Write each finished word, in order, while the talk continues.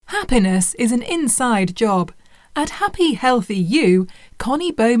Happiness is an inside job. At Happy Healthy You,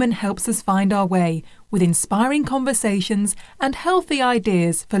 Connie Bowman helps us find our way with inspiring conversations and healthy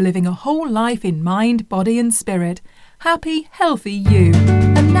ideas for living a whole life in mind, body and spirit. Happy Healthy You.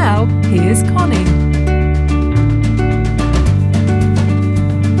 And now, here's Connie.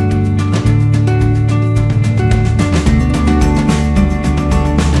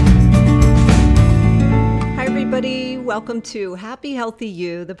 Welcome to Happy Healthy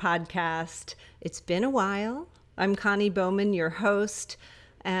You, the podcast. It's been a while. I'm Connie Bowman, your host,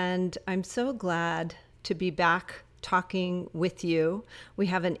 and I'm so glad to be back talking with you. We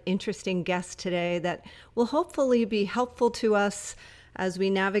have an interesting guest today that will hopefully be helpful to us as we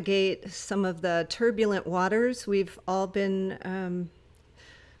navigate some of the turbulent waters we've all been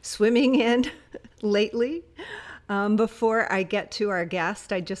swimming in lately. Before I get to our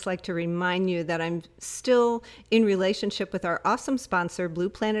guest, I'd just like to remind you that I'm still in relationship with our awesome sponsor, Blue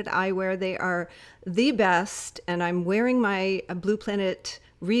Planet Eyewear. They are the best, and I'm wearing my Blue Planet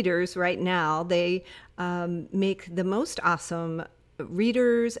readers right now. They make the most awesome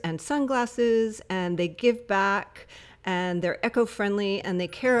readers and sunglasses, and they give back, and they're eco-friendly, and they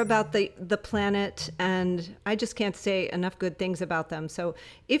care about the planet, and I just can't say enough good things about them. So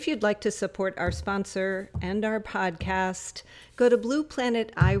if you'd like to support our sponsor and our podcast, go to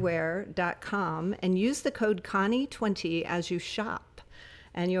blueplaneteyewear.com and use the code Connie20 as you shop,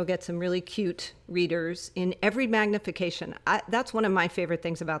 and you'll get some really cute readers in every magnification. That's one of my favorite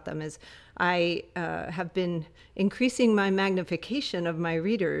things about them is I have been increasing my magnification of my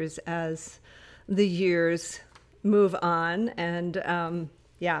readers as the years move on, and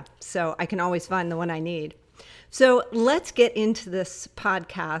so I can always find the one I need. So let's get into this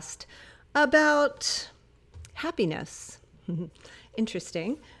podcast about happiness.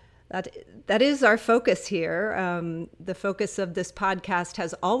 Interesting. That is our focus here. The focus of this podcast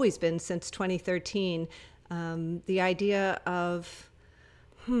has always been, since 2013, the idea of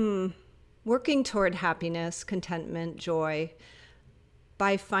working toward happiness, contentment, joy,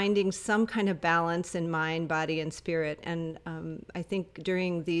 by finding some kind of balance in mind, body, and spirit. And I think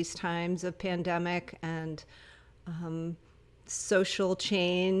during these times of pandemic and social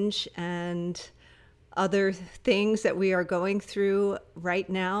change and other things that we are going through right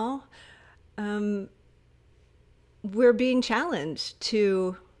now, we're being challenged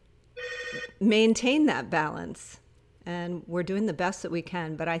to maintain that balance. And we're doing the best that we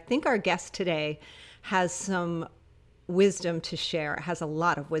can. But I think our guest today has some wisdom to share, has a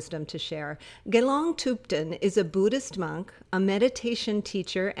lot of wisdom to share. Gelong Thupten is a Buddhist monk, a meditation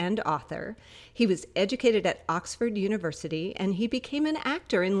teacher, and author. He was educated at Oxford University, and he became an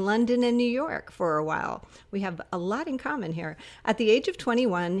actor in London and New York for a while. We have a lot in common here. At the age of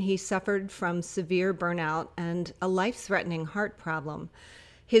 21, he suffered from severe burnout and a life-threatening heart problem.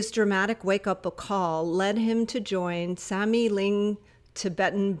 His dramatic wake-up call led him to join Sami Ling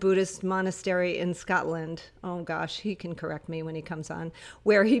Tibetan Buddhist monastery in Scotland. Oh gosh, he can correct me when he comes on,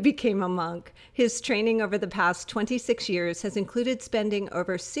 where he became a monk. His training over the past 26 years has included spending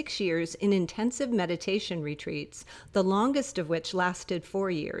over 6 years in intensive meditation retreats, the longest of which lasted 4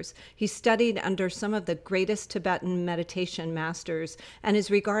 years. He studied under some of the greatest Tibetan meditation masters and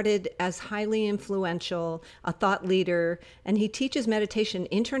is regarded as highly influential, a thought leader, and he teaches meditation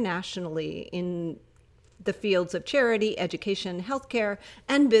internationally in the fields of charity, education, healthcare,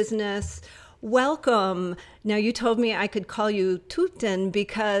 and business. Welcome. Now, you told me I could call you Thupten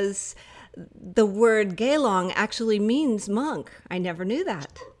because the word Gelong actually means monk. I never knew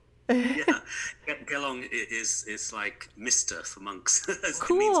that. Yeah, Gelong is like Mr. for monks.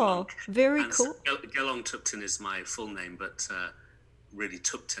 Cool. It means monk. Very and cool. Gelong Thupten is my full name, but really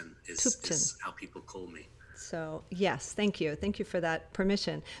Thupten is how people call me. So yes, thank you. Thank you for that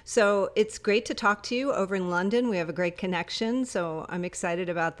permission. So it's great to talk to you over in London. We have a great connection, so I'm excited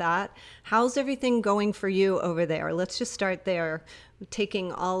about that. How's everything going for you over there? Let's just start there,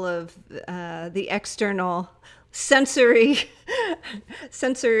 taking all of the external sensory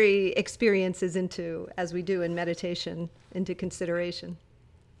experiences into, as we do in meditation, into consideration.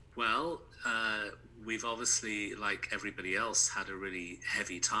 Well, we've obviously, like everybody else, had a really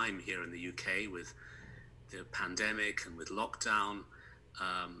heavy time here in the UK with the pandemic and with lockdown.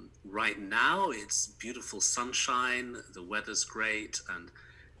 Right now it's beautiful sunshine, the weather's great, and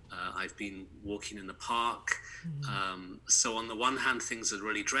I've been walking in the park. So on the one hand, things are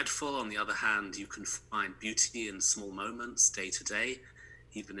really dreadful. On the other hand, you can find beauty in small moments day to day,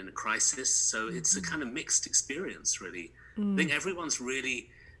 even in a crisis. So it's a kind of mixed experience, really. I think everyone's really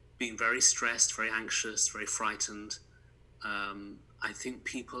been very stressed, very anxious, very frightened. I think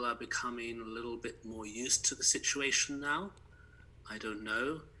people are becoming a little bit more used to the situation now. I don't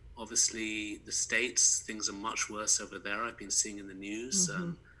know. Obviously, the States, things are much worse over there. I've been seeing in the news.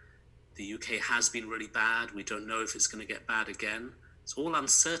 The UK has been really bad. We don't know if it's going to get bad again. It's all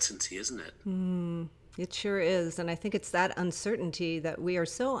uncertainty, isn't it? It sure is. And I think it's that uncertainty that we are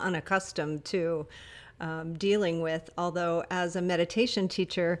so unaccustomed to dealing with. Although, as a meditation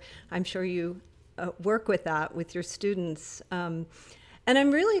teacher, I'm sure you work with that with your students. And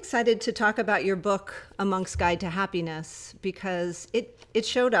I'm really excited to talk about your book, A Monk's Guide to Happiness, because it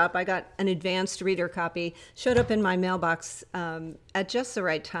showed up. I got an advanced reader copy, showed up in my mailbox at just the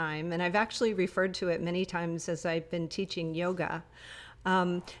right time. And I've actually referred to it many times as I've been teaching yoga.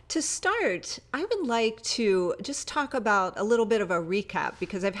 To start, I would like to just talk about a little bit of a recap,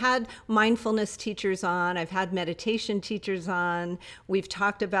 because I've had mindfulness teachers on, I've had meditation teachers on. We've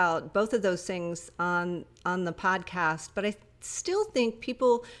talked about both of those things on the podcast, but I still think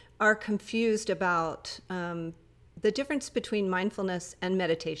people are confused about the difference between mindfulness and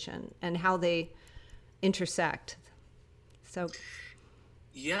meditation and how they intersect. So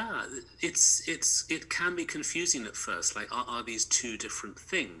yeah, it can be confusing at first. Like, are these two different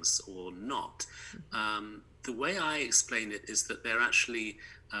things or not? The way I explain it is that they're actually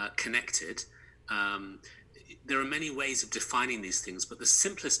connected. There are many ways of defining these things, but the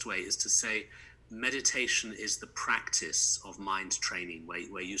simplest way is to say meditation is the practice of mind training,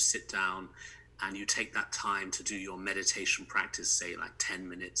 where you sit down and you take that time to do your meditation practice, say like 10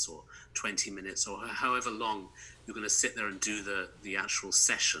 minutes or 20 minutes or however long you're going to sit there and do the actual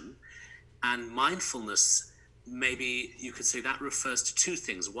session. And mindfulness, maybe you could say that refers to two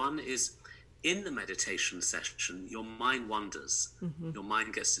things. One is, in the meditation session, your mind wanders, your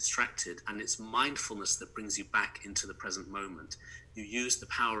mind gets distracted, and it's mindfulness that brings you back into the present moment. You use the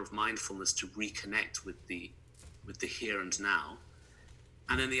power of mindfulness to reconnect with the here and now.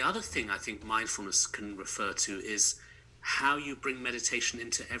 And then the other thing I think mindfulness can refer to is how you bring meditation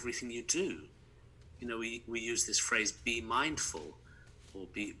into everything you do. You know, we use this phrase, be mindful, or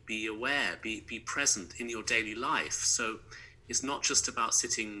be aware, be present in your daily life. So it's not just about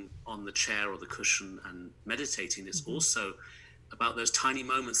sitting on the chair or the cushion and meditating. It's also about those tiny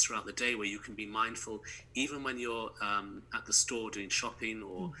moments throughout the day where you can be mindful, even when you're at the store doing shopping,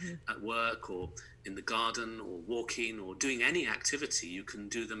 or at work, or in the garden, or walking, or doing any activity. You can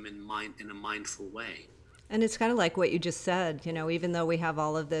do them in a mindful way. And it's kind of like what you just said, you know, even though we have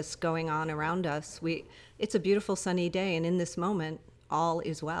all of this going on around us, it's a beautiful sunny day, and in this moment, all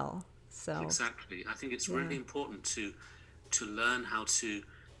is well. So exactly. I think it's really important to learn how to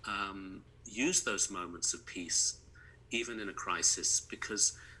use those moments of peace, even in a crisis,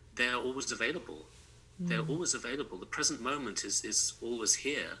 because they're always available. They're always available. The present moment is always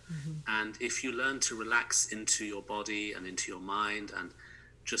here. And if you learn to relax into your body and into your mind, and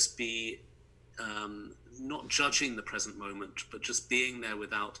just be not judging the present moment, but just being there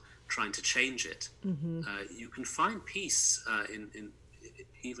without trying to change it, you can find peace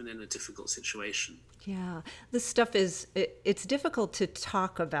even in a difficult situation. Yeah, this stuff it's difficult to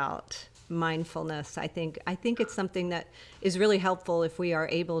talk about mindfulness. I think it's something that is really helpful if we are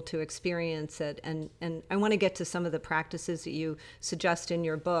able to experience it. And I want to get to some of the practices that you suggest in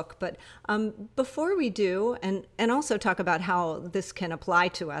your book. But before we do, and also talk about how this can apply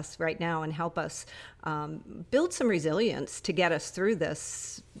to us right now and help us build some resilience to get us through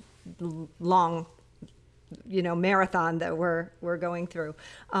this long marathon that we're going through.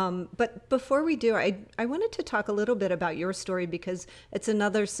 But before we do, I wanted to talk a little bit about your story, because it's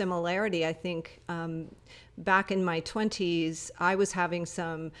another similarity. I think back in my 20s, I was having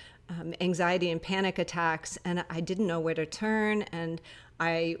some anxiety and panic attacks, and I didn't know where to turn. And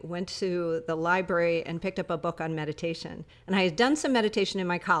I went to the library and picked up a book on meditation. And I had done some meditation in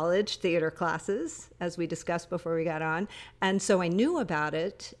my college theater classes, as we discussed before we got on. And so I knew about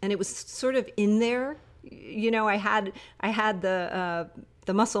it, and it was sort of in there. I had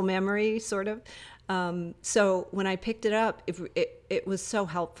the muscle memory, sort of. So when I picked it up, it was so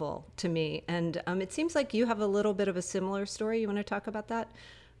helpful to me. And it seems like you have a little bit of a similar story. You want to talk about that?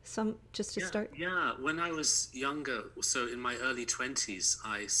 Just to start? Yeah, when I was younger, so in my early 20s,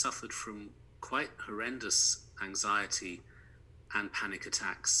 I suffered from quite horrendous anxiety and panic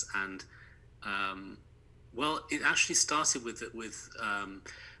attacks. And, it actually started with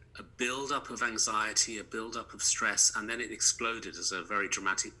a build-up of anxiety, a build-up of stress, and then it exploded as a very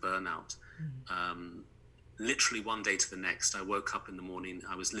dramatic burnout. Literally one day to the next, I woke up in the morning.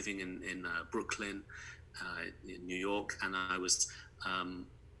 I was living in Brooklyn, in New York, and I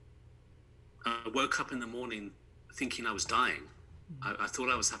woke up in the morning thinking I was dying. I thought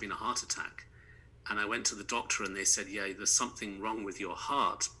I was having a heart attack. And I went to the doctor, and they said, yeah, there's something wrong with your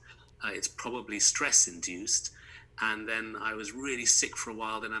heart. It's probably stress-induced. And then I was really sick for a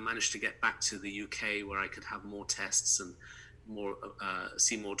while. Then I managed to get back to the UK where I could have more tests and more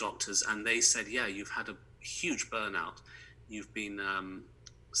see more doctors. And they said, yeah, you've had a huge burnout. You've been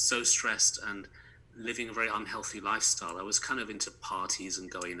so stressed and living a very unhealthy lifestyle. I was kind of into parties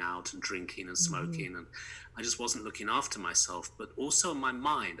and going out and drinking and smoking, and I just wasn't looking after myself. But also in my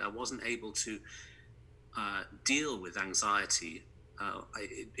mind, I wasn't able to deal with anxiety.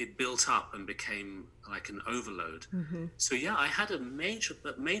 It built up and became like an overload. So yeah, I had a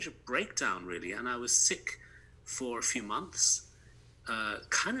major breakdown really, and I was sick for a few months,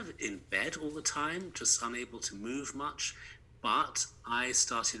 kind of in bed all the time, just unable to move much. But I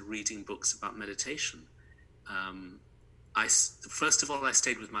started reading books about meditation. First of all, I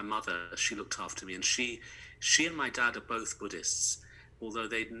stayed with my mother. She looked after me, and she and my dad are both Buddhists, although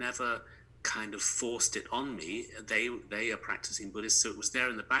they'd never kind of forced it on me. They are practicing Buddhists, so it was there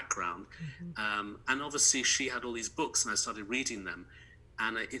in the background. And obviously she had all these books, and I started reading them,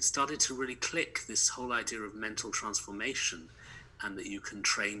 and it started to really click, this whole idea of mental transformation, and that you can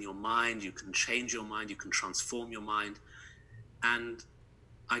train your mind, you can change your mind, you can transform your mind. And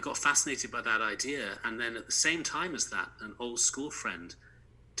I got fascinated by that idea. And then at the same time as that, an old school friend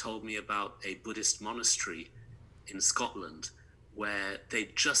told me about a Buddhist monastery in Scotland where they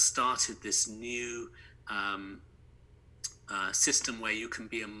just started this new system where you can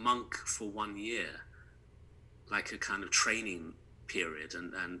be a monk for 1 year, like a kind of training period.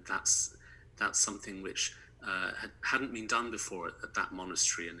 And that's something which hadn't been done before at that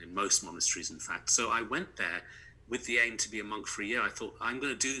monastery, and in most monasteries, in fact. So I went there with the aim to be a monk for a year. I thought, I'm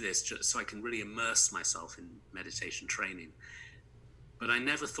going to do this just so I can really immerse myself in meditation training. But I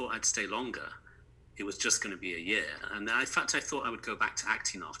never thought I'd stay longer. It was just going to be a year. And in fact, I thought I would go back to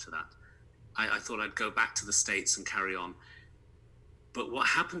acting after that. I thought I'd go back to the States and carry on. But what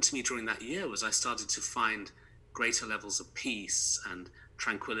happened to me during that year was I started to find greater levels of peace and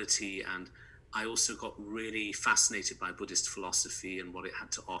tranquility. And I also got really fascinated by Buddhist philosophy and what it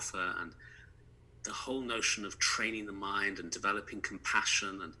had to offer, and the whole notion of training the mind and developing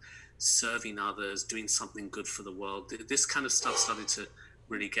compassion and serving others, doing something good for the world. This kind of stuff started to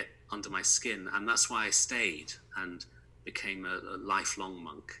really get under my skin, and that's why I stayed and became a lifelong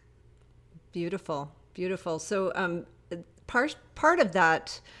monk. Beautiful, beautiful. So part of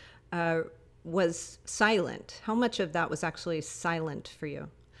that was silent. How much of that was actually silent for you?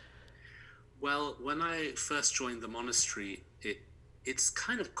 Well, when I first joined the monastery, it's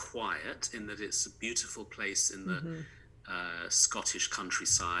kind of quiet in that it's a beautiful place in the Scottish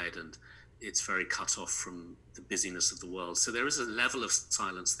countryside, and it's very cut off from the busyness of the world. So there is a level of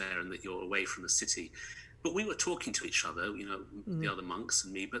silence there, in that you're away from the city. But we were talking to each other, the other monks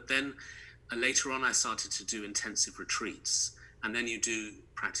and me. But then later on, I started to do intensive retreats, and then you do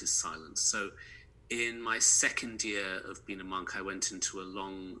practice silence. So in my second year of being a monk, I went into a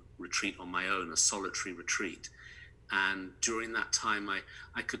long retreat on my own, a solitary retreat. And during that time,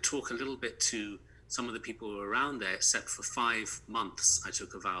 I could talk a little bit to some of the people who were around there, except for 5 months, I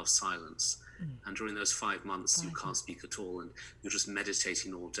took a vow of silence. And during those 5 months, you can't speak at all, and you're just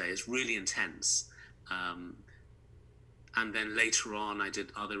meditating all day. It's really intense. And then later on, I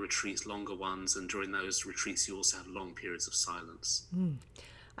did other retreats, longer ones. And during those retreats, you also have long periods of silence.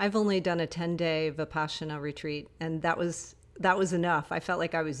 I've only done a 10-day Vipassana retreat, and that was enough. I felt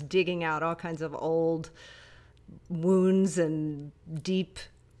like I was digging out all kinds of old wounds and deep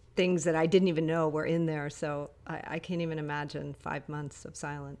things that I didn't even know were in there. So I can't even imagine 5 months of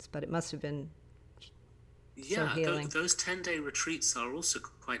silence, but it must have been so healing. Those 10-day retreats are also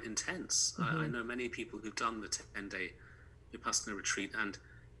quite intense. I know many people who've done the 10-day Vipassana retreat, and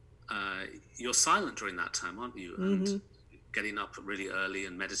you're silent during that time, aren't you? And getting up really early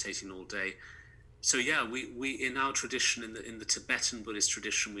and meditating all day. So yeah, we in our tradition, in the Tibetan Buddhist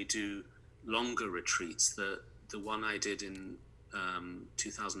tradition, we do longer retreats. The one I did in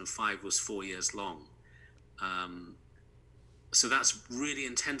 2005 was 4 years long. So that's really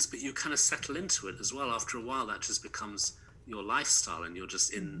intense, but you kind of settle into it as well. After a while, that just becomes your lifestyle, and you're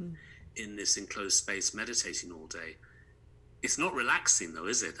just in this enclosed space meditating all day. It's not relaxing though,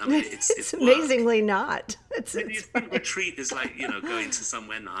 is it? I mean, it's amazingly not. You think retreat is like, going to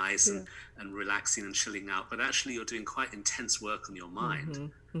somewhere nice and relaxing and chilling out, but actually you're doing quite intense work on your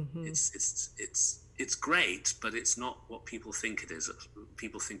mind. It's great, but it's not what people think it is.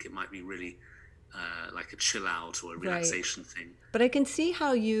 People think it might be really like a chill out or a relaxation thing. But I can see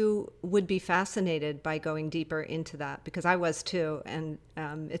how you would be fascinated by going deeper into that, because I was too. And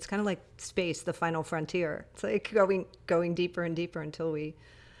it's kind of like space, the final frontier. It's like going deeper and deeper until we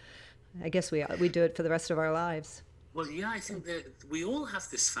do it for the rest of our lives. Well, yeah, I think that we all have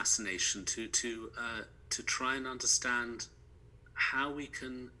this fascination to to try and understand how we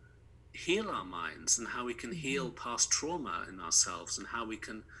can heal our minds and how we can heal past trauma in ourselves and how we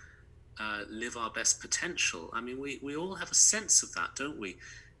can live our best potential. I mean, we all have a sense of that, don't we?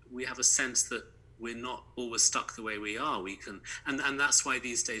 We have a sense that we're not always stuck the way we are. We can, and that's why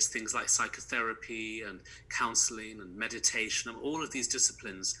these days things like psychotherapy and counseling and meditation, and all of these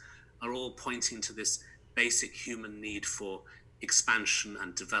disciplines are all pointing to this basic human need for expansion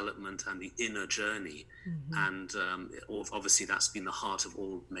and development and the inner journey. And obviously that's been the heart of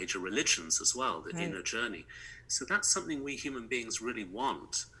all major religions as well, the inner journey. So that's something we human beings really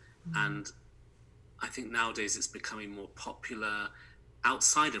want. And I think nowadays it's becoming more popular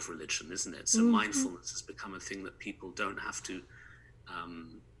outside of religion, isn't it? So mindfulness has become a thing that people don't have to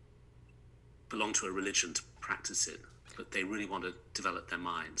belong to a religion to practice it, but they really want to develop their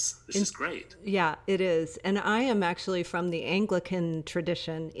minds, which is great. Yeah, it is. And I am actually from the Anglican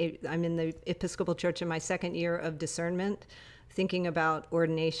tradition. I'm in the Episcopal Church in my second year of discernment, thinking about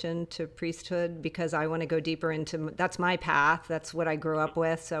ordination to priesthood, because I want to go deeper into, that's my path. That's what I grew up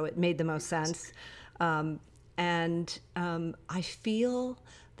with. So it made the most sense. And I feel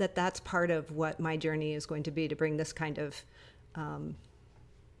that that's part of what my journey is going to be, to bring this kind of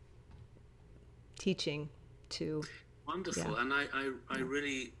teaching to... Wonderful. Yeah. And I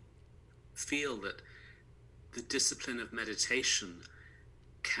really feel that the discipline of meditation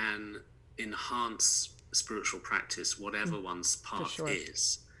can enhance spiritual practice, whatever one's path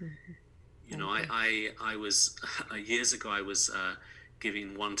is. You know, I was, years ago, I was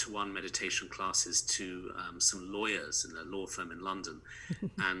giving one-to-one meditation classes to some lawyers in a law firm in London.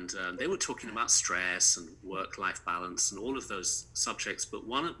 And they were talking about stress and work-life balance and all of those subjects. But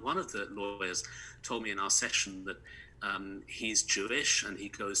one of the lawyers told me in our session that he's Jewish and he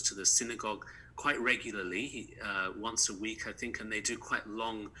goes to the synagogue quite regularly, once a week, I think, and they do quite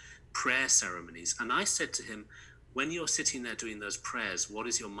long prayer ceremonies. And I said to him, when you're sitting there doing those prayers, what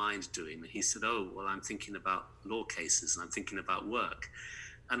is your mind doing? And he said, oh, well, I'm thinking about law cases and I'm thinking about work.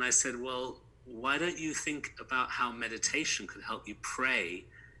 And I said, well, why don't you think about how meditation could help you pray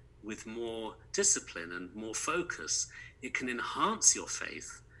with more discipline and more focus? It can enhance your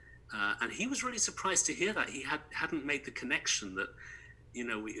faith. And he was really surprised to hear that. He hadn't made the connection that, you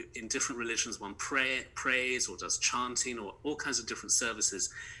know, in different religions, one prays or does chanting or all kinds of different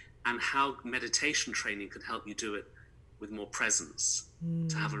services, and how meditation training could help you do it with more presence,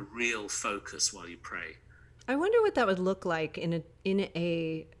 to have a real focus while you pray. I wonder what that would look like in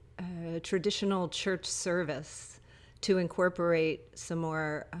a traditional church service, to incorporate some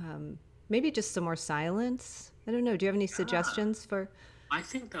more, maybe just some more silence. I don't know. Do you have any suggestions for... I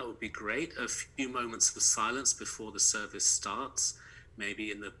think that would be great. A few moments of silence before the service starts,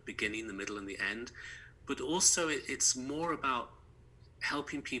 maybe in the beginning, the middle, and the end. But also it's more about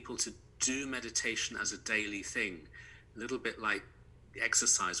helping people to do meditation as a daily thing, a little bit like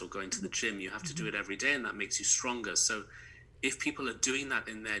exercise or going to the gym. You have to do it every day, and that makes you stronger. So if people are doing that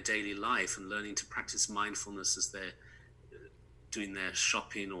in their daily life and learning to practice mindfulness as they're doing their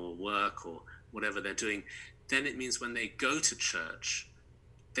shopping or work or whatever they're doing, then it means when they go to church,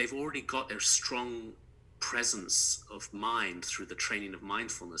 they've already got a strong presence of mind through the training of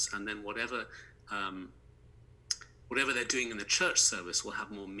mindfulness. And then whatever they're doing in the church service will have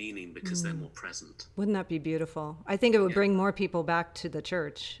more meaning because they're more present. Wouldn't that be beautiful? I think it would bring more people back to the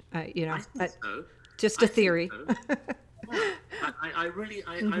church. You know, I think so. Just a theory. So. I really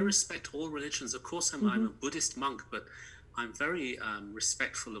respect all religions. Of course, I'm a Buddhist monk, but I'm very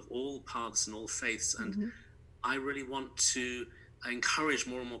respectful of all paths and all faiths. And I really want to encourage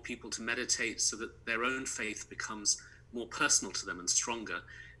more and more people to meditate so that their own faith becomes more personal to them and stronger.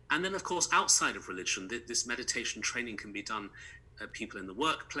 And then, of course, outside of religion, this meditation training can be done people in the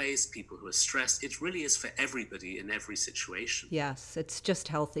workplace, people who are stressed. It really is for everybody in every situation. Yes, it's just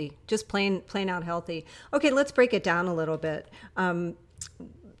healthy, just plain out healthy. Okay, let's break it down a little bit.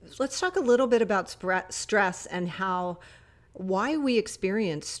 Let's talk a little bit about stress and why we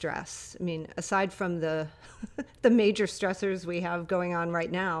experience stress. I mean, aside from the major stressors we have going on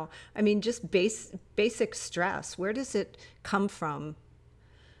right now, I mean, just basic stress. Where does it come from?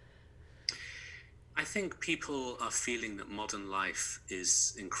 I think people are feeling that modern life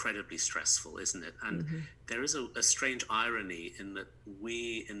is incredibly stressful, isn't it? And there is a strange irony in that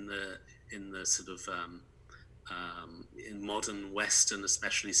we in the sort of in modern Western,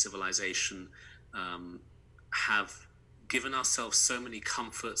 especially civilization, have given ourselves so many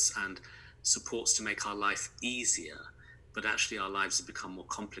comforts and supports to make our life easier, but actually our lives have become more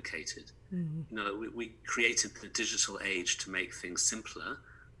complicated. You know, we created the digital age to make things simpler,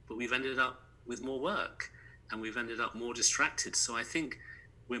 but we've ended up with more work and we've ended up more distracted. So I think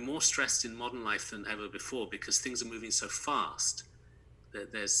we're more stressed in modern life than ever before because things are moving so fast.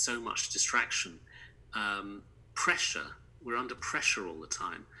 There's so much distraction, pressure. We're under pressure all the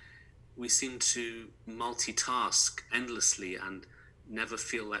time. We seem to multitask endlessly and never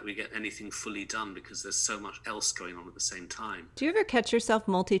feel like we get anything fully done because there's so much else going on at the same time. Do you ever catch yourself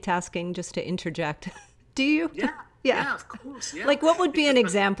multitasking, just to interject? Do you? Yeah, of course. Yeah. Like, what would be an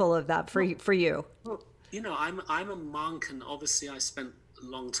example of that for you? Well, I'm a monk, and obviously I spent a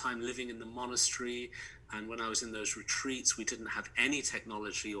long time living in the monastery. And when I was in those retreats, we didn't have any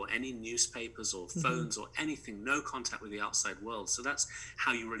technology or any newspapers or phones or anything, no contact with the outside world. So that's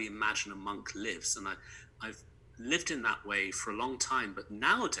how you really imagine a monk lives. And I've lived in that way for a long time. But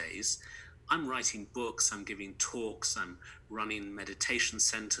nowadays, I'm writing books, I'm giving talks, I'm running meditation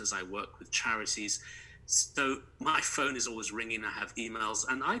centers, I work with charities. So my phone is always ringing, I have emails,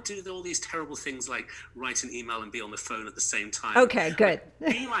 and I do all these terrible things like write an email and be on the phone at the same time. Okay, good.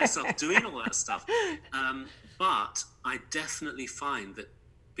 I see myself doing all that stuff. But I definitely find that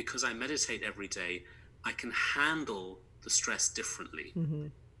because I meditate every day, I can handle the stress differently. Mm-hmm.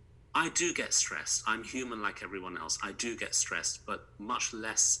 I do get stressed. I'm human like everyone else. I do get stressed, but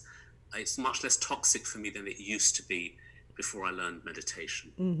it's much less toxic for me than it used to be before I learned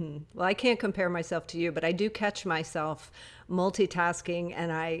meditation. Mm-hmm. Well, I can't compare myself to you, but I do catch myself multitasking,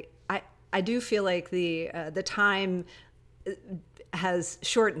 and I do feel like the time has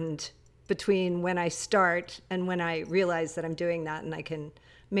shortened between when I start and when I realize that I'm doing that, and I can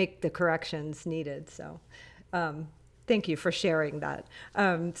make the corrections needed. So thank you for sharing that.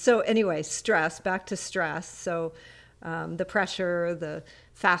 So anyway, back to stress. So the pressure, the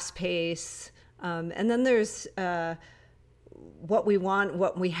fast pace, and then there's what we want,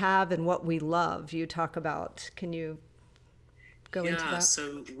 what we have, and what we love. You talk about. Can you go into that? Yeah,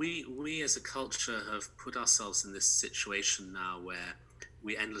 so we as a culture have put ourselves in this situation now where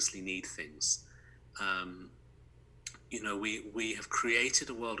we endlessly need things. We have created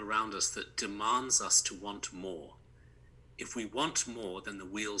a world around us that demands us to want more. If we want more, then the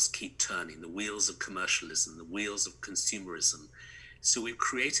wheels keep turning, the wheels of commercialism, the wheels of consumerism. So we've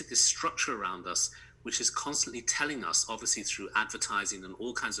created this structure around us which is constantly telling us, obviously through advertising and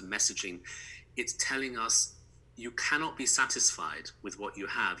all kinds of messaging, it's telling us you cannot be satisfied with what you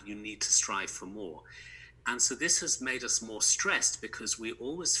have. You need to strive for more. And so this has made us more stressed because we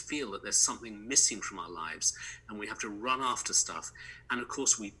always feel that there's something missing from our lives and we have to run after stuff. And of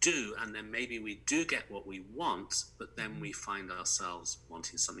course we do, and then maybe we do get what we want, but then we find ourselves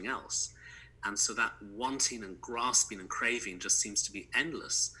wanting something else. And so that wanting and grasping and craving just seems to be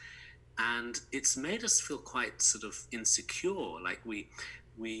endless. And it's made us feel quite sort of insecure, like we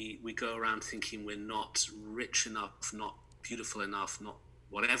go around thinking we're not rich enough, not beautiful enough, not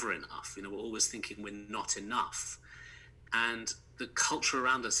whatever enough. We're always thinking we're not enough. And the culture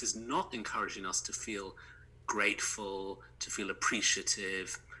around us is not encouraging us to feel grateful, to feel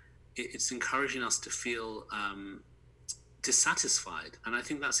appreciative. It's encouraging us to feel dissatisfied. And I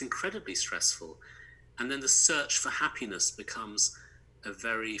think that's incredibly stressful. And then the search for happiness becomes a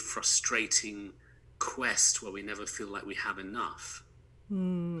very frustrating quest where we never feel like we have enough.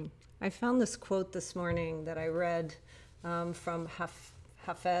 I found this quote this morning that I read from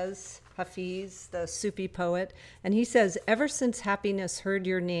Hafiz, the Sufi poet, and he says, "Ever since happiness heard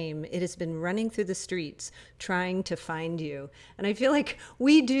your name, it has been running through the streets, trying to find you." And I feel like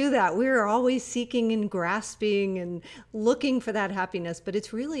we do that. We're always seeking and grasping and looking for that happiness, but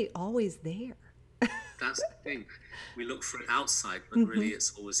it's really always there. That's the thing. We look for it outside, but really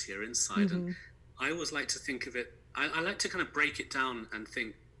it's always here inside. And I always like to think of it, I like to kind of break it down and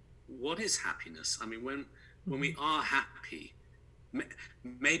think, what is happiness? I mean, when we are happy,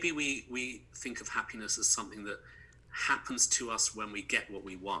 maybe we think of happiness as something that happens to us when we get what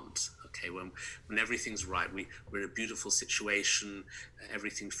we want. Okay, when everything's right, we're in a beautiful situation,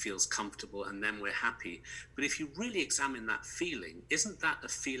 everything feels comfortable, and then we're happy. But if you really examine that feeling, isn't that a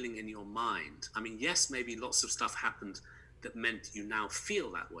feeling in your mind? I mean, yes, maybe lots of stuff happened that meant you now feel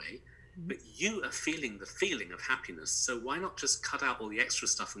that way, but you are feeling the feeling of happiness. So why not just cut out all the extra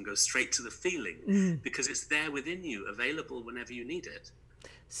stuff and go straight to the feeling? Because it's there within you, available whenever you need it.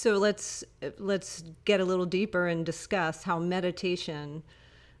 So let's get a little deeper and discuss how meditation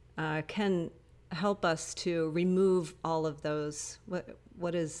can help us to remove all of those.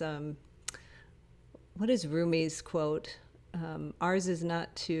 What is Rumi's quote? Ours is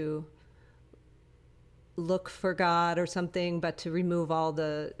not to look for God or something, but to remove all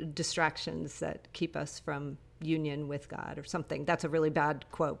the distractions that keep us from union with God or something. That's a really bad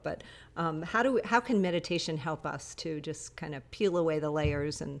quote, but how can meditation help us to just kind of peel away the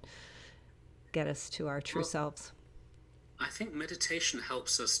layers and get us to our true selves? I think meditation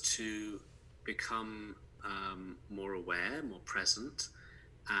helps us to become more aware, more present,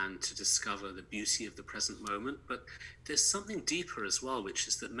 and to discover the beauty of the present moment. But there's something deeper as well, which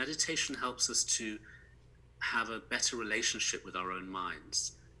is that meditation helps us to have a better relationship with our own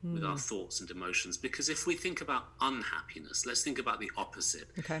minds, with our thoughts and emotions. Because if we think about unhappiness, let's think about the opposite.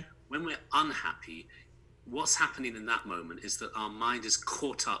 Okay. When we're unhappy, what's happening in that moment is that our mind is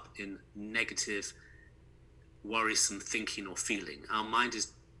caught up in negative, worrisome thinking or feeling. Our mind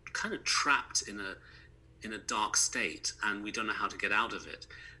is kind of trapped in a dark state, and we don't know how to get out of it.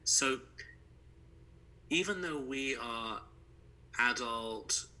 So even though we are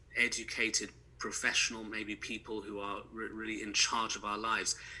adult, educated, professional, maybe people who are really in charge of our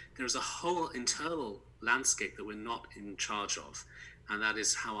lives, there's a whole internal landscape that we're not in charge of, and that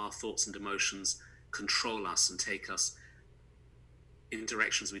is how our thoughts and emotions control us and take us in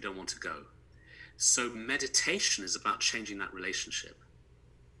directions we don't want to go. So meditation is about changing that relationship.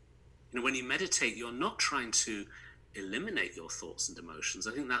 When you meditate, you're not trying to eliminate your thoughts and emotions.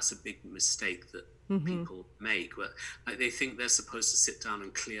 I think that's a big mistake that people make, where they think they're supposed to sit down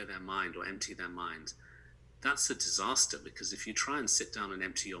and clear their mind or empty their mind. That's a disaster, because if you try and sit down and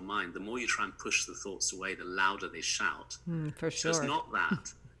empty your mind, the more you try and push the thoughts away, the louder they shout. For sure. So it's not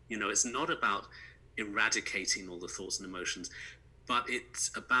that. It's not about eradicating all the thoughts and emotions, but it's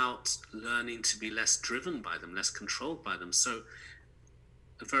about learning to be less driven by them, less controlled by them. So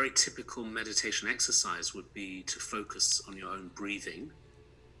a very typical meditation exercise would be to focus on your own breathing.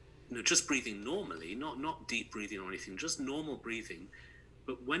 Just breathing normally, not deep breathing or anything, just normal breathing.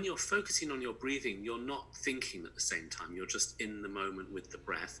 But when you're focusing on your breathing, you're not thinking at the same time. You're just in the moment with the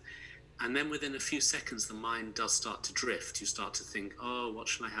breath. And then within a few seconds, the mind does start to drift. You start to think, oh, what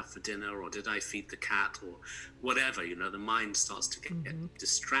shall I have for dinner? Or did I feed the cat? Or whatever, the mind starts to get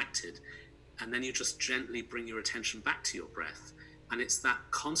distracted. And then you just gently bring your attention back to your breath. And it's that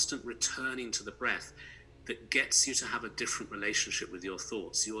constant returning to the breath that gets you to have a different relationship with your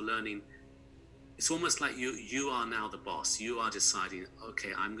thoughts. You're learning, it's almost like you are now the boss. You are deciding,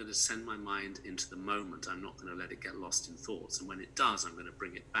 okay, I'm going to send my mind into the moment. I'm not going to let it get lost in thoughts. And when it does, I'm going to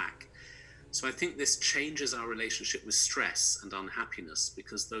bring it back. So I think this changes our relationship with stress and unhappiness,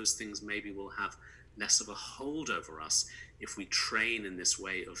 because those things maybe will have less of a hold over us if we train in this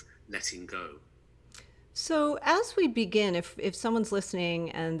way of letting go. So as we begin, if someone's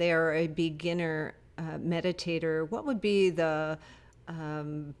listening and they are a beginner meditator, what would be the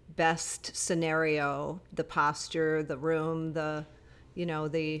best scenario, the posture, the room, the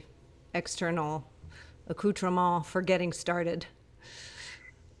external accoutrement for getting started?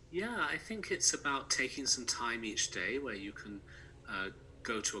 Yeah, I think it's about taking some time each day where you can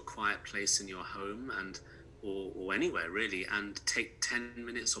go to a quiet place in your home or anywhere really, and take 10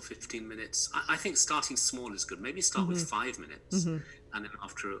 minutes or 15 minutes. I think starting small is good. Maybe start with 5 minutes, and then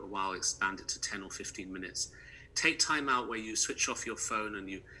after a while expand it to 10 or 15 minutes. Take time out where you switch off your phone and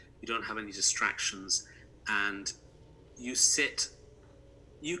you don't have any distractions, and you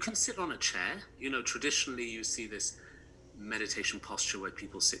can sit on a chair. Traditionally you see this meditation posture where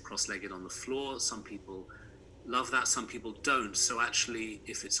people sit cross-legged on the floor. Some people love that, some people don't. So actually,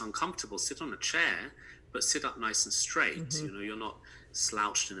 if it's uncomfortable, sit on a chair, but sit up nice and straight. You're not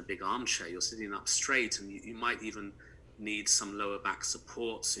slouched in a big armchair. You're sitting up straight, and you might even need some lower back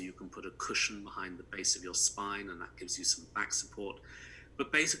support, so you can put a cushion behind the base of your spine, and that gives you some back support.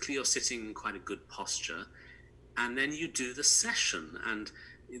 But basically, you're sitting in quite a good posture, and then you do the session. And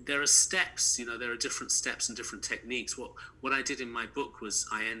there are steps, there are different steps and different techniques. What I did in my book was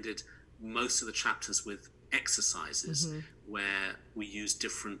I ended most of the chapters with exercises where we use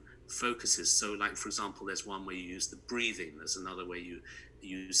different focuses. So like, for example, there's one where you use the breathing, there's another where you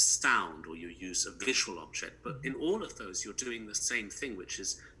use sound, or you use a visual object. But in all of those, you're doing the same thing, which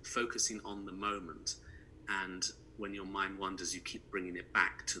is focusing on the moment. And when your mind wanders, you keep bringing it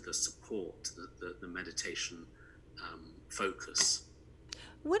back to the support, the meditation focus.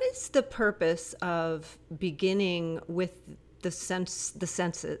 What is the purpose of beginning with the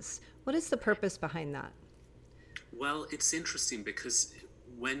senses? What is the purpose behind that? Well, it's interesting because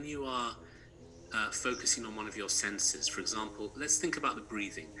when you are focusing on one of your senses, for example, let's think about the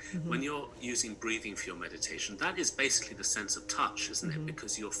breathing. When you're using breathing for your meditation, that is basically the sense of touch, isn't it?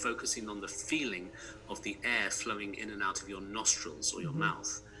 Because you're focusing on the feeling of the air flowing in and out of your nostrils or your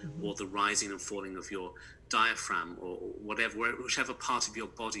mouth, or the rising and falling of your diaphragm, or whichever part of your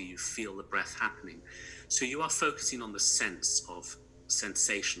body you feel the breath happening. So you are focusing on the sense of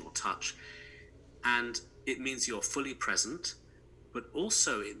sensation or touch, and it means you're fully present, but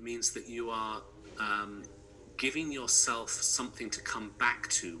also it means that you are giving yourself something to come back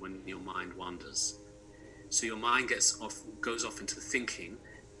to when your mind wanders. So your mind goes off into thinking,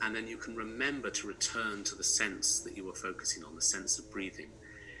 and then you can remember to return to the sense that you were focusing on, the sense of breathing.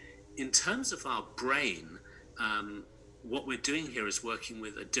 In terms of our brain, what we're doing here is working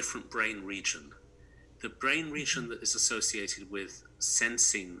with a different brain region. The brain region that is associated with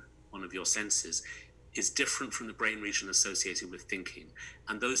sensing one of your senses is different from the brain region associated with thinking.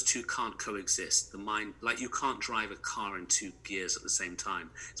 And those two can't coexist. The mind, like you can't drive a car in two gears at the same time.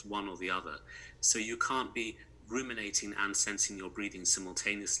 It's one or the other. So you can't be ruminating and sensing your breathing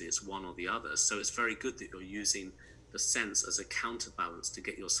simultaneously. It's one or the other. So it's very good that you're using the sense as a counterbalance to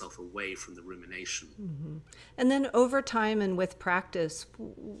get yourself away from the rumination. Mm-hmm. And then over time and with practice,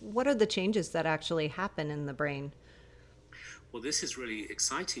 what are the changes that actually happen in the brain? Well, this is really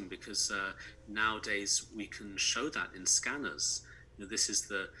exciting because nowadays we can show that in scanners. You know, this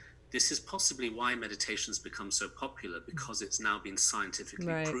is possibly why meditation's become so popular, because it's now been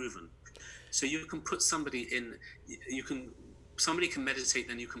scientifically proven. So you can put somebody in, somebody can meditate,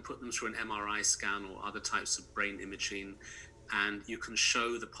 then you can put them through an MRI scan or other types of brain imaging, and you can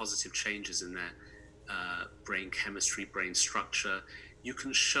show the positive changes in their brain chemistry, brain structure. You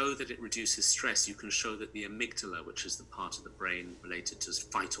can show that it reduces stress. You can show that the amygdala, which is the part of the brain related to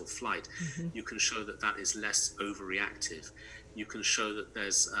fight or flight, you can show that that is less overreactive. You can show that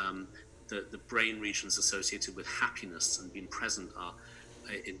there's the brain regions associated with happiness and being present are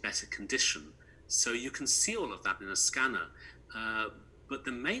in better condition. So you can see all of that in a scanner. But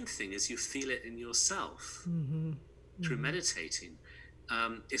the main thing is you feel it in yourself through meditating.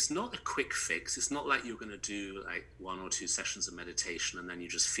 It's not a quick fix. It's not like you're going to do like 1 or 2 sessions of meditation and then you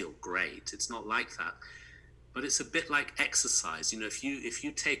just feel great. It's not like that. But it's a bit like exercise. You know, if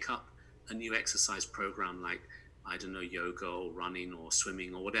you take up a new exercise program like, I don't know, yoga or running or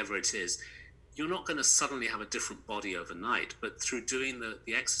swimming or whatever it is, you're not going to suddenly have a different body overnight. But through doing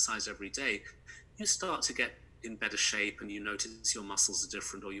the exercise every day, you start to get in better shape and you notice your muscles are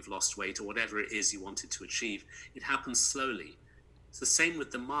different or you've lost weight or whatever it is you wanted to achieve. It happens slowly. It's the same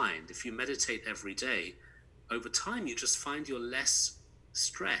with the mind. If you meditate every day, over time you just find you're less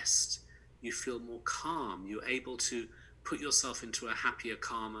stressed. You feel more calm. You're able to put yourself into a happier,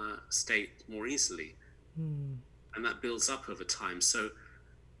 calmer state more easily. And that builds up over time. So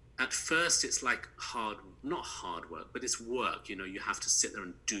at first it's like not hard work, but it's work. You know, you have to sit there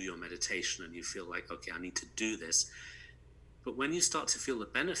and do your meditation and you feel like, okay, I need to do this. But when you start to feel the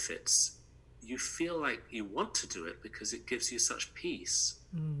benefits, you feel like you want to do it because it gives you such peace.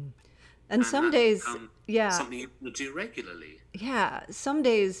 And some days, something you can do regularly. Yeah, some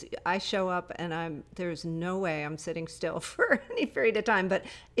days I show up and there's no way I'm sitting still for any period of time. But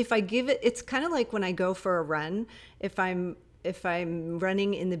if I give it's kind of like when I go for a run. If I'm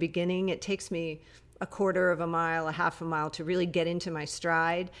running in the beginning, it takes me a quarter of a mile, a half a mile to really get into my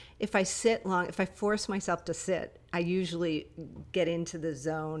stride. If I force myself to sit, I usually get into the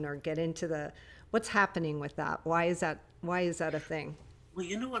zone or get into what's happening with that. Why is that a thing? Well,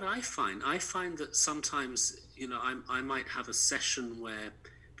 you know what I find? I find that sometimes, you know, I might have a session where,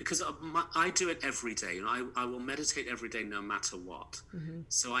 because I do it every day, and I will meditate every day no matter what.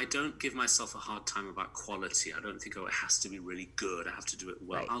 So I don't give myself a hard time about quality. I don't think, it has to be really good. I have to do it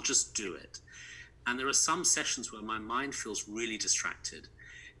well. Right. I'll just do it. And there are some sessions where my mind feels really distracted.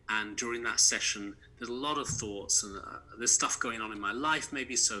 And during that session, there's a lot of thoughts and there's stuff going on in my life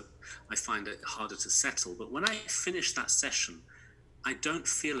maybe, so I find it harder to settle. But when I finish that session, I don't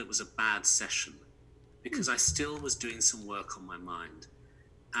feel it was a bad session because I still was doing some work on my mind.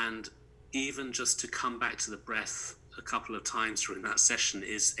 And even just to come back to the breath a couple of times during that session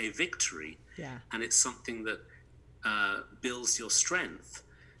is a victory. Yeah. And it's something that builds your strength.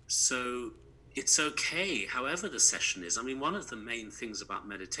 So it's okay, however the session is. I mean, one of the main things about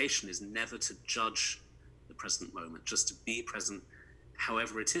meditation is never to judge the present moment, just to be present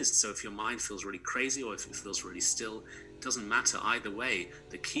however it is. So if your mind feels really crazy or if it feels really still, it doesn't matter either way.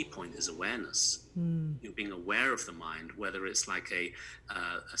 The key point is awareness. You're being aware of the mind, whether it's like a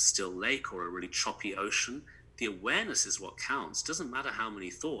still lake or a really choppy ocean. The awareness is what counts. It doesn't matter how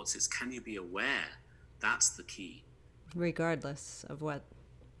many thoughts, it's can you be aware? That's the key. Regardless of what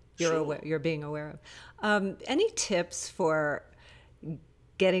you're being aware of. Any tips for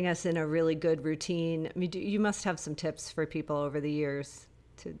getting us in a really good routine? I mean, you must have some tips for people over the years.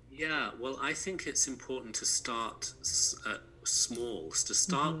 Yeah, well, I think it's important to start small, to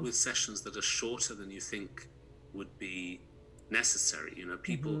start with sessions that are shorter than you think would be necessary. You know,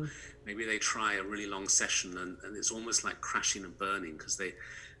 people, maybe they try a really long session and it's almost like crashing and burning because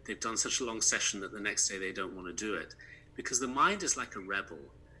they've done such a long session that the next day they don't want to do it. Because the mind is like a rebel.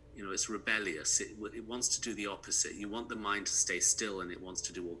 it's rebellious. It wants to do the opposite. You want the mind to stay still, and it wants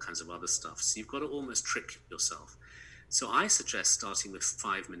to do all kinds of other stuff. So you've got to almost trick yourself. So I suggest starting with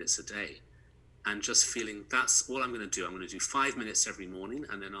 5 minutes a day and just feeling that's all I'm going to do. I'm going to do 5 minutes every morning.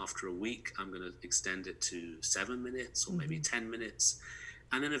 And then after a week, I'm going to extend it to 7 minutes or maybe 10 minutes.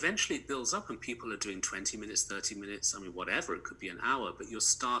 And then eventually it builds up and people are doing 20 minutes, 30 minutes. I mean, whatever, it could be an hour, but you're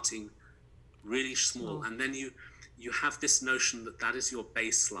starting really small. And then you have this notion that is your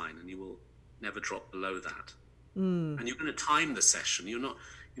baseline and you will never drop below that. And you're going to time the session. You're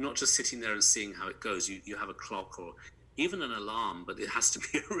not just sitting there and seeing how it goes. You have a clock or even an alarm, but it has to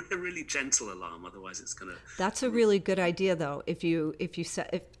be a really gentle alarm. Otherwise it's going to... That's a really good idea though. If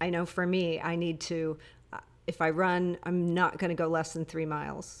I know for me, I need to, if I run, I'm not going to go less than 3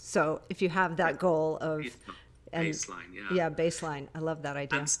 miles. So if you have that goal of... Baseline, yeah. Yeah, baseline. I love that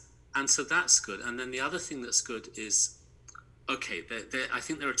idea. And so that's good. And then the other thing that's good is, okay, I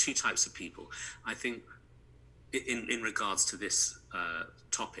think there are two types of people. I think in regards to this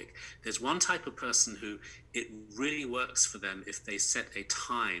topic, there's one type of person who it really works for them if they set a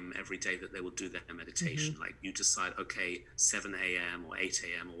time every day that they will do their meditation. Like you decide, okay, 7 a.m. or 8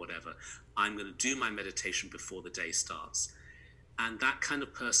 a.m. or whatever, I'm going to do my meditation before the day starts. And that kind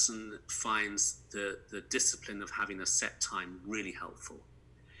of person finds the discipline of having a set time really helpful.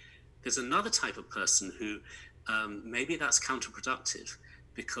 There's another type of person who maybe that's counterproductive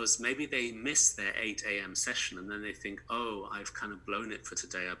because maybe they miss their 8 a.m. session and then they think, oh, I've kind of blown it for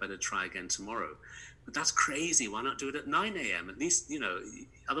today. I better try again tomorrow. But that's crazy. Why not do it at 9 a.m.? At least,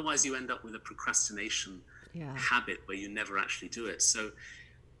 otherwise you end up with a procrastination habit where you never actually do it. So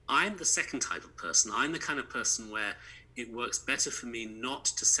I'm the second type of person. I'm the kind of person where it works better for me not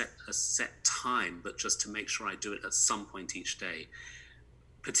to set a set time, but just to make sure I do it at some point each day.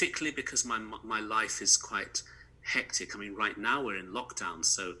 Particularly because my life is quite hectic. I mean, right now we're in lockdown,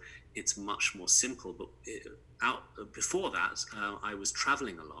 so it's much more simple. But before that, I was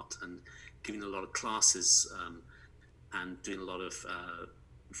traveling a lot and giving a lot of classes and doing a lot of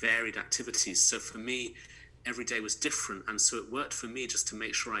varied activities. So for me, every day was different. And so it worked for me just to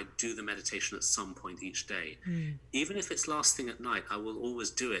make sure I do the meditation at some point each day. Even if it's last thing at night, I will always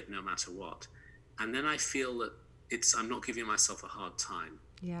do it no matter what. And then I feel that I'm not giving myself a hard time.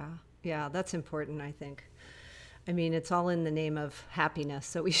 Yeah, that's important, I think. I mean, it's all in the name of happiness,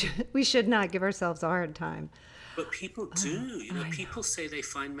 so we should not give ourselves a hard time. But people do. People say they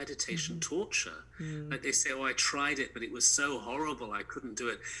find meditation torture. Like they say, oh, I tried it, but it was so horrible, I couldn't do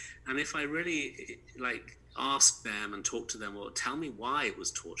it. And if I really ask them and talk to them, or tell me why it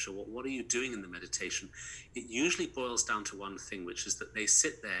was torture, what are you doing in the meditation? It usually boils down to one thing, which is that they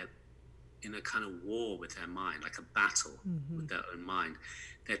sit there in a kind of war with their mind, like a battle with their own mind.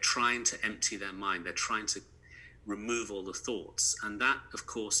 They're trying to empty their mind. They're trying to remove all the thoughts. And that, of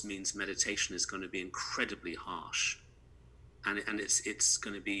course, means meditation is going to be incredibly harsh. And it's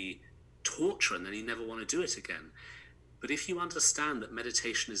going to be torture, and then you never want to do it again. But if you understand that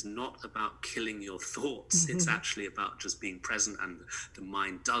meditation is not about killing your thoughts, it's actually about just being present, and the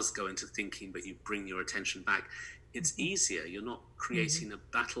mind does go into thinking, but you bring your attention back, it's easier. You're not creating a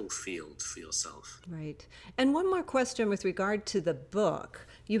battlefield for yourself. Right. And one more question with regard to the book.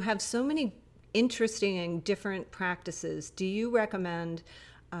 You have so many interesting and different practices. Do you recommend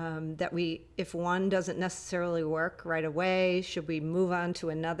that if one doesn't necessarily work right away, should we move on to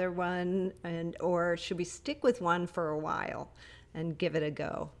another one, or should we stick with one for a while and give it a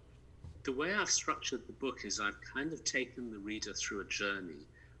go? The way I've structured the book is I've kind of taken the reader through a journey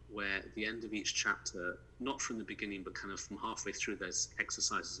where at the end of each chapter, not from the beginning, but kind of from halfway through, there's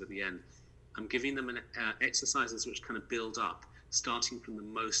exercises at the end. I'm giving them exercises which kind of build up, starting from the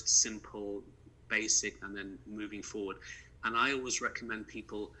most simple, basic, and then moving forward. And I always recommend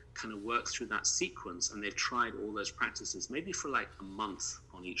people kind of work through that sequence, and they've tried all those practices, maybe for like a month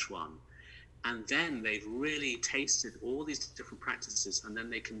on each one. And then they've really tasted all these different practices, and then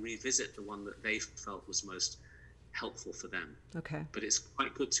they can revisit the one that they felt was most helpful for them. Okay. But it's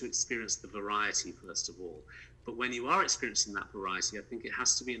quite good to experience the variety first of all. But when you are experiencing that variety, I think it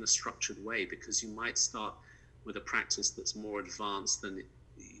has to be in a structured way, because you might start with a practice that's more advanced than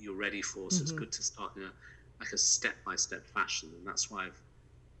you're ready for. So it's good to start in a step-by-step fashion. And that's why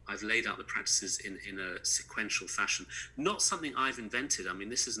I've laid out the practices in a sequential fashion. Not something I've invented. I mean,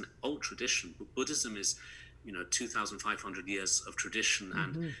 this is an old tradition. Buddhism is, 2,500 years of tradition,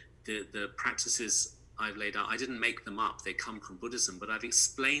 and the practices I've laid out, I didn't make them up. They come from Buddhism, but I've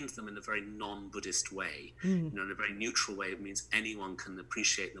explained them in a very non-Buddhist way, in a very neutral way. It means anyone can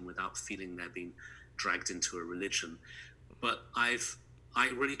appreciate them without feeling they're being dragged into a religion. But I've I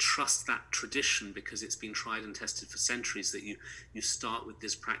really trust that tradition because it's been tried and tested for centuries, that you start with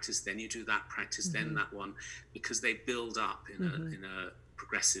this practice, then you do that practice, then that one, because they build up in a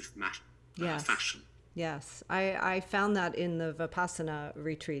progressive fashion. Yes, I found that in the Vipassana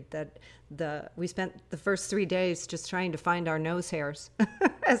retreat that we spent the first 3 days just trying to find our nose hairs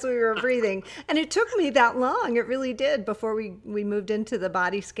as we were breathing, and it took me that long. It really did before we moved into the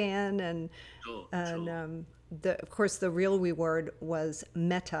body scan and Sure. of course the real reward was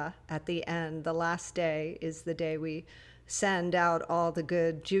metta at the end. The last day is the day we send out all the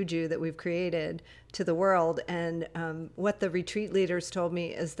good juju that we've created to the world. And what the retreat leaders told me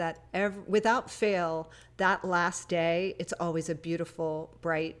is that without fail, that last day, it's always a beautiful,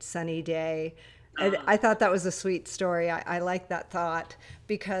 bright, sunny day. And I thought that was a sweet story. I like that thought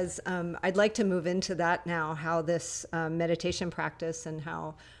because I'd like to move into that now, how this meditation practice and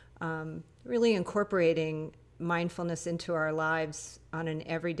how really incorporating mindfulness into our lives on an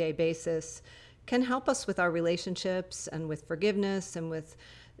everyday basis can help us with our relationships and with forgiveness and with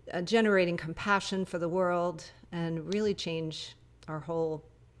generating compassion for the world and really change our whole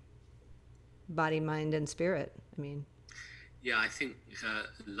body, mind, and spirit. I mean, Yeah, I think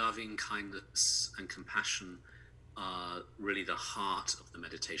loving kindness and compassion are really the heart of the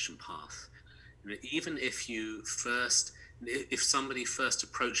meditation path. Even if somebody first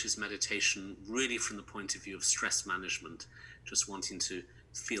approaches meditation really from the point of view of stress management, just wanting to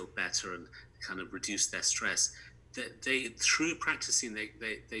feel better and kind of reduce their stress, they through practicing,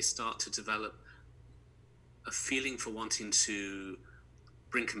 they start to develop a feeling for wanting to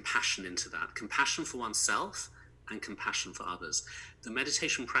bring compassion into that, compassion for oneself and compassion for others. The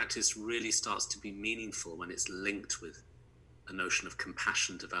meditation practice really starts to be meaningful when it's linked with a notion of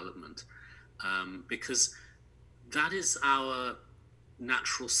compassion development, because that is our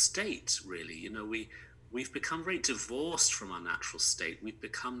natural state, really. We've become very divorced from our natural state. We've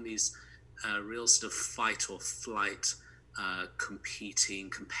become these real sort of fight or flight, competing,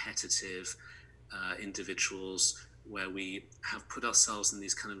 competitive individuals, where we have put ourselves in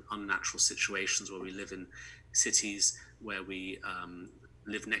these kind of unnatural situations where we live in cities where we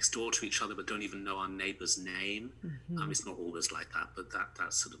live next door to each other but don't even know our neighbor's name. It's not always like that, but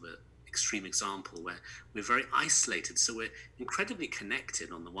that's sort of an extreme example where we're very isolated. So we're incredibly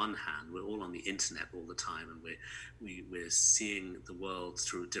connected on the one hand. We're all on the internet all the time, and we're seeing the world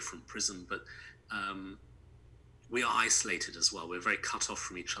through a different prism, but we are isolated as well. We're very cut off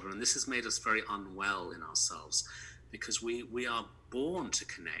from each other, and this has made us very unwell in ourselves, because we are born to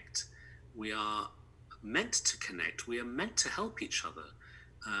connect. We are meant to connect. We are meant to help each other.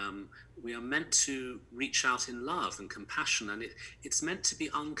 We are meant to reach out in love and compassion, and it's meant to be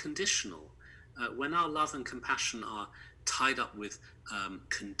unconditional. When our love and compassion are tied up with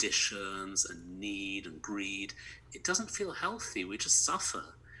conditions and need and greed, it doesn't feel healthy. We just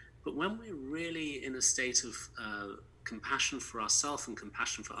suffer. But when we're really in a state of compassion for ourselves and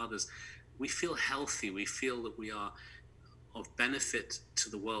compassion for others, we feel healthy. We feel that we are of benefit to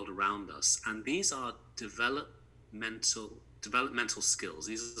the world around us. And these are developmental skills.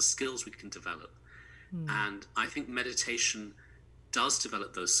 These are the skills we can develop. And I think meditation does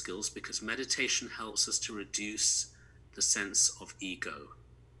develop those skills, because meditation helps us to reduce the sense of ego.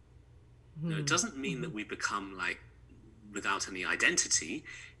 It doesn't mean that we become like without any identity.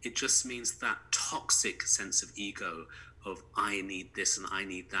 It just means that toxic sense of ego of I need this and I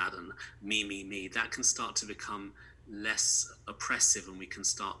need that and me, that can start to become less oppressive, and we can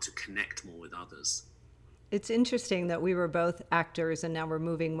start to connect more with others. It's interesting that we were both actors and now we're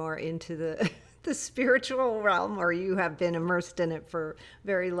moving more into the spiritual realm, or you have been immersed in it for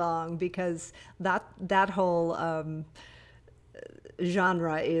very long, because that whole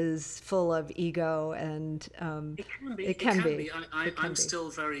genre is full of ego, and it can be. I'm still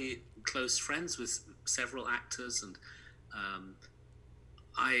very close friends with several actors, and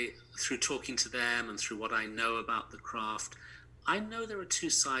through talking to them and through what I know about the craft, I know there are two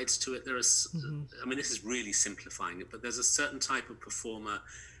sides to it. I mean, this is really simplifying it, but there's a certain type of performer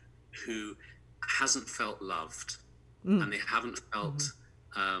who hasn't felt loved, and they haven't felt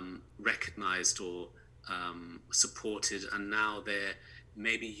recognized or supported, and now they're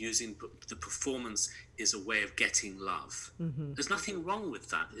maybe using the performance is a way of getting love. There's nothing wrong with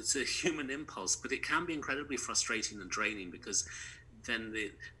that. It's a human impulse, but it can be incredibly frustrating and draining, because then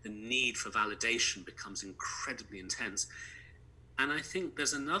the need for validation becomes incredibly intense. And I think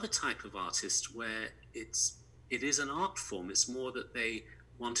there's another type of artist where it is an art form. It's more that they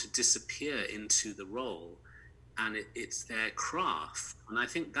want to disappear into the role, and it's their craft. And I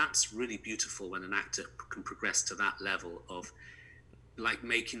think that's really beautiful when an actor can progress to that level of like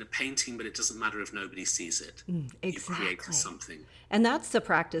making a painting, but it doesn't matter if nobody sees it. You've created Exactly. something. And that's the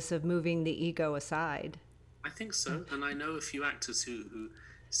practice of moving the ego aside. I think so. And I know a few actors who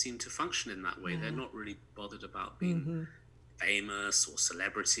seem to function in that way. They're not really bothered about being famous or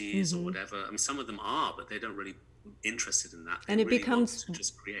celebrities or whatever. I mean, some of them are, but they don't really interested in that. They And it really becomes want to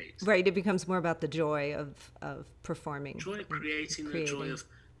just create. right. It becomes more about the joy of performing, Joy of creating, the joy of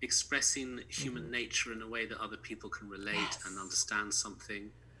expressing human nature in a way that other people can relate and understand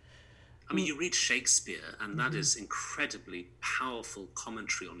something. I mean, you read Shakespeare, and that is incredibly powerful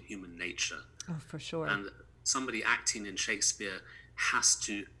commentary on human nature. Oh, for sure. And somebody acting in Shakespeare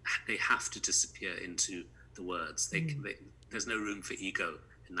they have to disappear into the words. There's no room for ego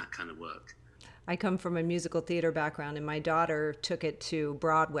in that kind of work. I come from a musical theater background, and my daughter took it to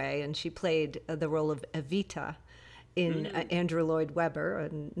Broadway, and she played the role of Evita in Andrew Lloyd Webber,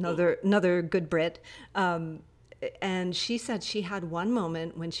 another good Brit. And she said she had one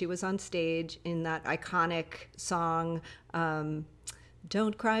moment when she was on stage in that iconic song,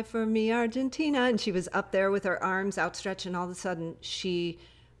 Don't Cry for Me, Argentina. And she was up there with her arms outstretched, and all of a sudden she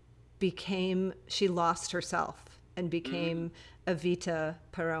lost herself and became Evita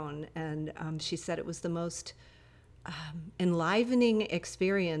Peron. And she said it was the most enlivening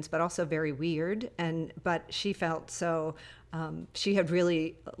experience, but also very weird. But she felt so, she had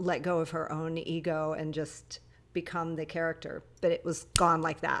really let go of her own ego and just become the character, but it was gone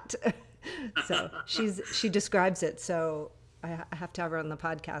like that. So she describes it. So I have to have her on the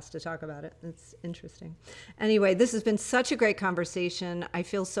podcast to talk about it. It's interesting. Anyway, this has been such a great conversation. I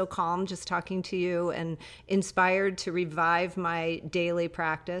feel so calm just talking to you and inspired to revive my daily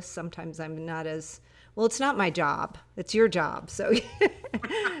practice. Sometimes I'm not as, well, it's not my job. It's your job. So,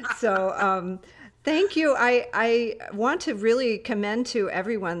 thank you. I want to really commend to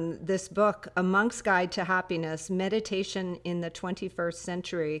everyone this book, A Monk's Guide to Happiness, Meditation in the 21st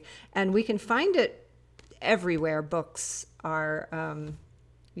Century. And we can find it everywhere books are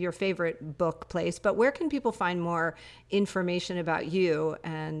your favorite book place. But where can people find more information about you,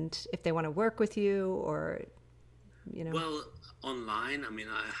 and if they want to work with you, or, Well, online, I mean,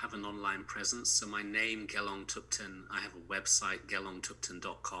 I have an online presence. So my name, Gelong Thupten, I have a website,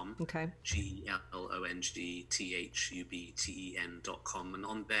 gelongthupten.com. Okay. GELONGTHUBTEN.com. And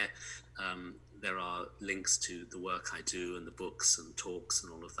on there, there are links to the work I do and the books and talks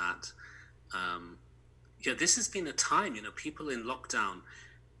and all of that. This has been a time, people in lockdown,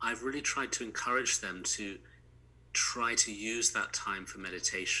 I've really tried to encourage them to try to use that time for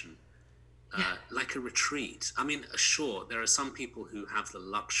meditation. Like a retreat. I mean, sure, there are some people who have the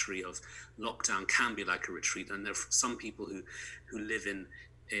luxury of lockdown can be like a retreat, and there are some people who live in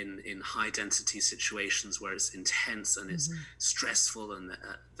high density situations where it's intense and it's stressful, and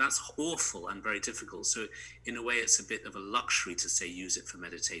that's awful and very difficult. So in a way, it's a bit of a luxury to say use it for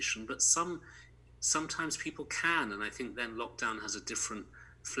meditation, but sometimes people can, and I think then lockdown has a different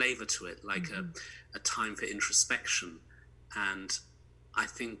flavor to it, like a time for introspection. And I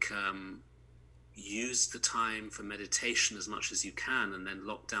think use the time for meditation as much as you can, and then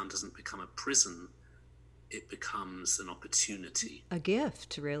lockdown doesn't become a prison, it becomes an opportunity, a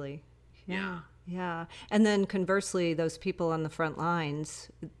gift, really. Yeah. And then conversely, those people on the front lines,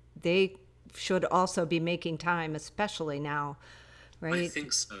 they should also be making time, especially now, right? I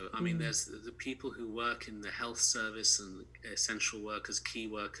think so. I mean, there's the people who work in the health service and essential workers, key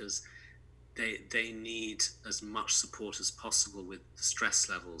workers. They need as much support as possible with the stress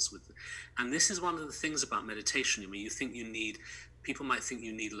levels. And this is one of the things about meditation. I mean, people might think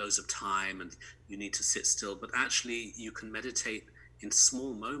you need loads of time and you need to sit still, but actually you can meditate in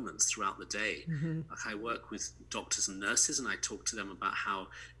small moments throughout the day. Like I work with doctors and nurses, and I talk to them about how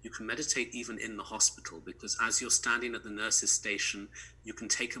you can meditate even in the hospital, because as you're standing at the nurse's station, you can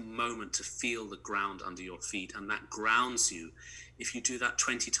take a moment to feel the ground under your feet, and that grounds you. If you do that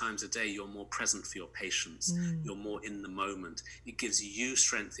 20 times a day, you're more present for your patients. You're more in the moment. It gives you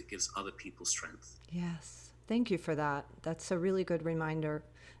strength. It gives other people strength. Yes. Thank you for that. That's a really good reminder.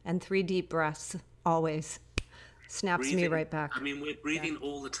 And 3 deep breaths always snaps Breathing, me right back. I mean, we're breathing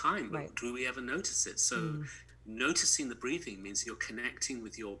all the time, but Right. do we ever notice it? So noticing the breathing means you're connecting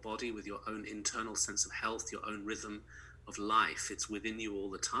with your body, with your own internal sense of health, your own rhythm of life. It's within you all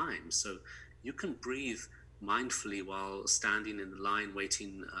the time. So you can breathe mindfully while standing in the line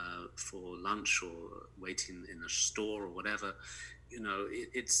waiting for lunch or waiting in a store or whatever.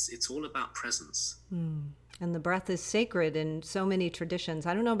 It's all about presence. And the breath is sacred in so many traditions.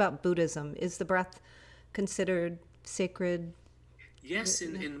 I don't know about Buddhism. Is the breath considered sacred? Yes,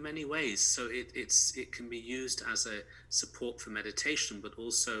 in many ways. So it can be used as a support for meditation, but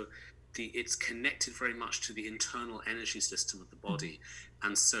also it's connected very much to the internal energy system of the body.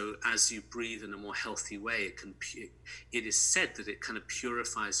 And so as you breathe in a more healthy way, it is said that it kind of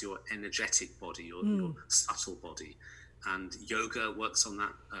purifies your energetic body, your subtle body. And yoga works on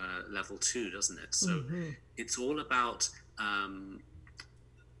that level too, doesn't it? So it's all about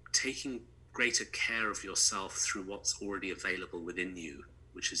taking greater care of yourself through what's already available within you,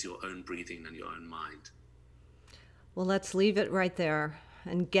 which is your own breathing and your own mind. Well, let's leave it right there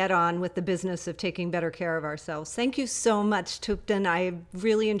and get on with the business of taking better care of ourselves. Thank you so much, Thupten. I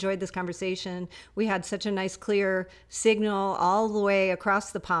really enjoyed this conversation. We had such a nice, clear signal all the way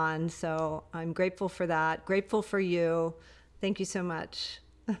across the pond. So I'm grateful for that. Grateful for you. Thank you so much.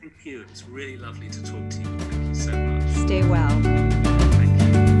 Thank you. It's really lovely to talk to you. Thank you so much. Stay well.